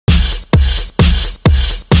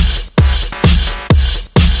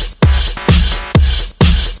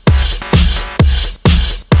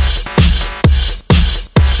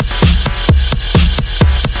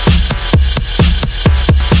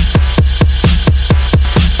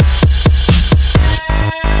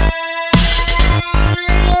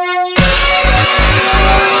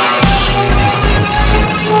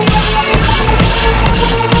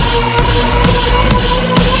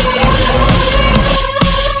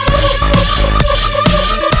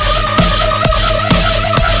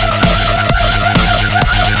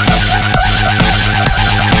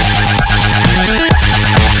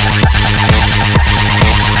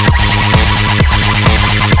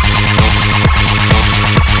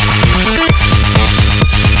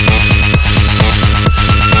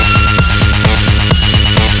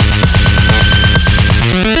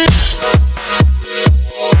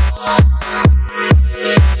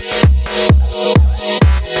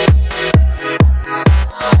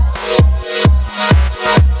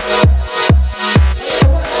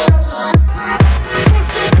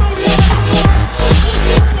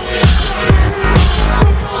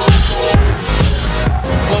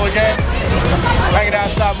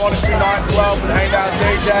Monastery nightclub with Hey Now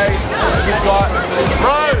DJs. You've got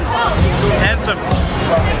Rose. Handsome.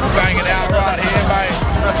 Banging out right here, mate.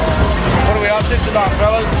 What are we up to tonight,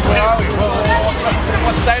 fellas? Where are we?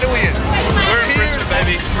 What state are we in? We're in Brisbane,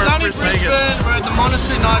 baby. Sunny Brisbane. We're at the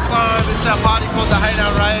Monastery nightclub. It's our party called the Hey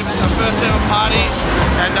Now Rave. It's our first ever party.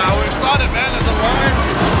 And we're excited, man. There's a line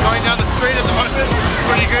going down the street at the moment, which is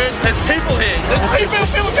pretty good. There's people here. There's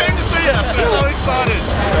people came to see us. We're so excited.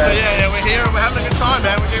 So yeah, we're here and we're having a good time,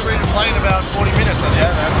 man. We're getting ready to play in about 40 minutes.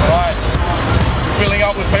 Yeah, man. Right. Filling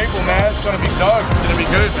up with people, man. It's gonna be dope. It's gonna be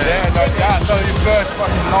good, man. Yeah, no doubt. So your first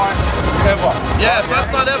fucking night ever. Yeah,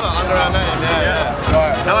 first night ever under our name. Yeah.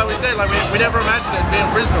 Right. Now, like we said, like we never imagined it being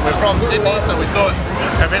Brisbane. We're from Sydney, so we thought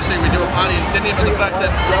eventually we'd do a party in Sydney. But the fact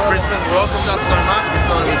that Brisbane's welcomed us so much, we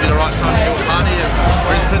thought it would be the right time to do a party. And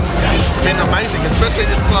Brisbane has been amazing, especially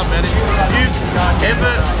this club, man. If you've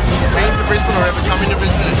ever been to Brisbane or ever come into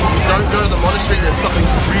Brisbane, and you don't go to the Monastery, there's something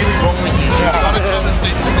really wrong with you. You've got to come and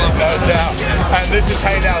see this club. No doubt. And this is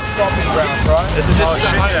Hey Now's stomping grounds, right? This is at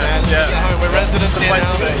home, man. Yeah. This is at home. We're residents here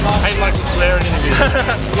now. Hayden likes to swear in interviews.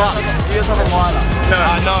 Look, do you guys have a lighter?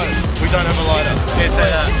 No, we don't have a lighter. It's a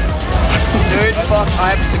Dude, fuck,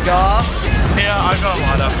 I have a cigar. Yeah, I got a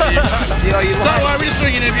lighter. You Don't worry, we're just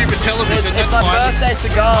doing an interview for television. It's That's my fine. birthday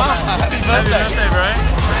cigar. Happy birthday, bro.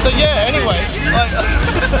 So yeah, anyway,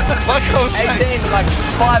 like I was saying, 18, like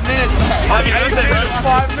 5 minutes. Happy birthday, bro.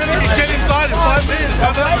 5 minutes. get inside in 5 minutes.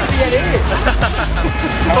 I'm waiting to get in.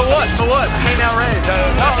 For what? For what? Hey Now Rave.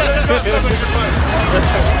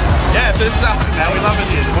 Yeah, so this is now we love it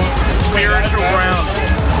here. Spiritual ground.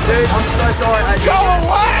 Dude, I'm so sorry. Go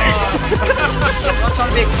away! I'm not trying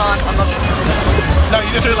to be a cunt. I'm not trying to... No,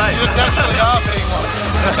 you just naturally are being one.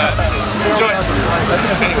 Enjoy.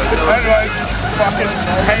 Anyway, fucking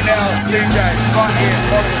Hey Now DJ right here,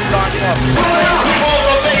 Monastery nightclub. All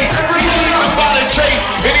the bass, about a trace.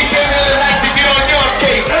 Anything that like to get on your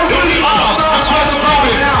case. Just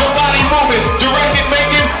moving, your body moving, directed,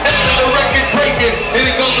 making, and the record breaking. And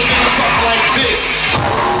it goes into something like this.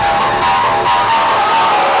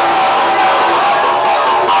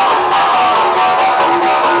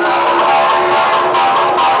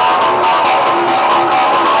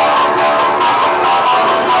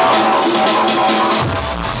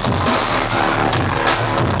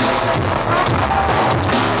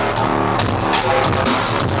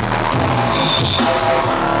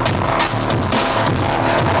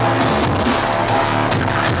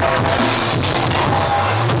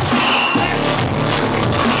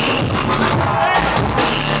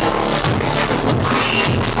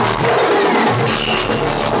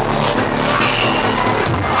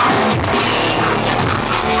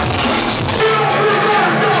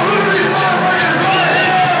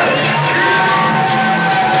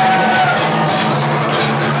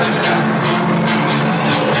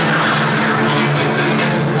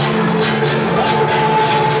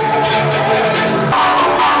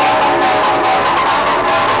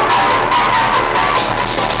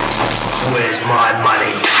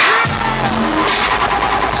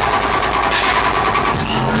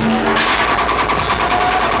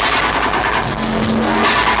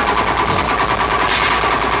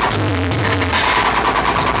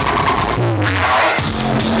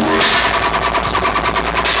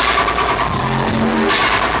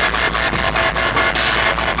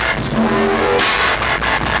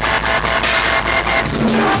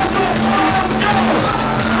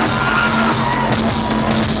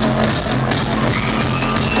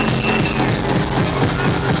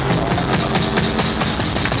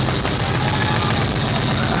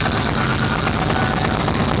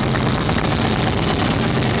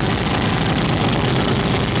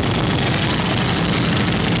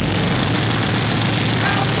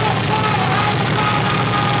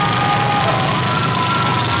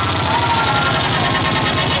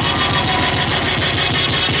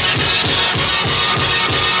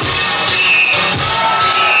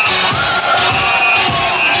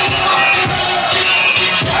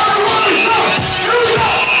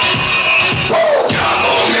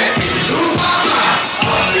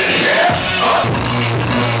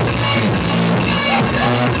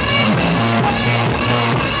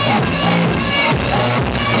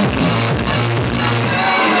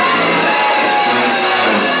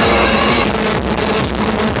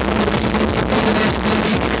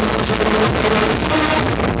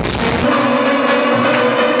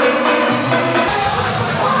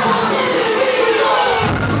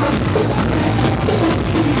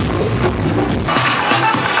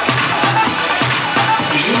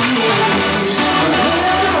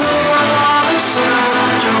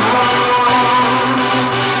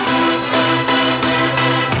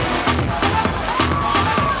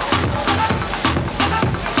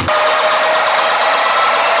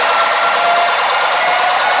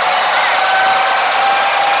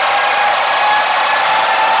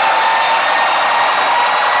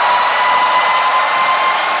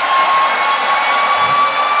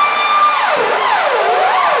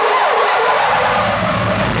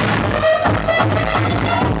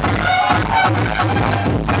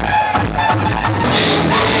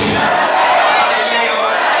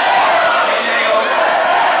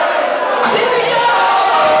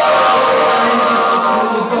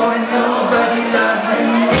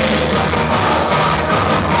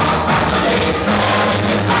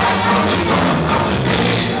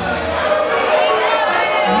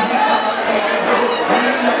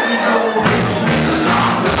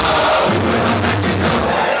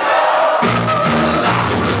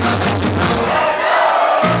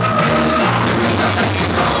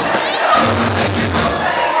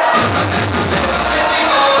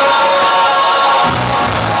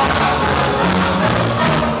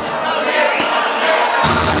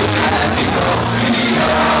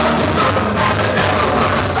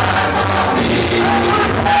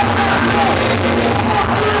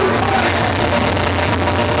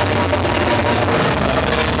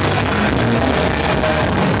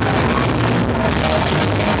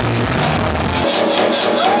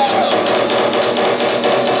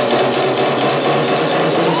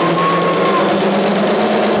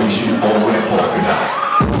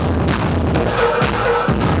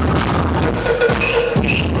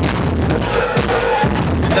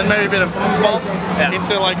 bit of bump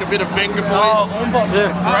into like a bit of Venga Boys.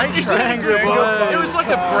 Great track. It was like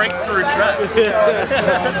a breakthrough track.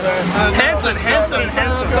 Hanson.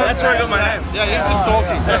 That's where I got my name. Yeah, he was just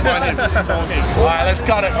talking. Don't mind him, just talking. Alright, let's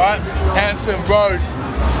cut it, right? Hanson Bros.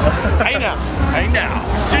 Hey now. Hey now.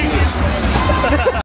 Jesus.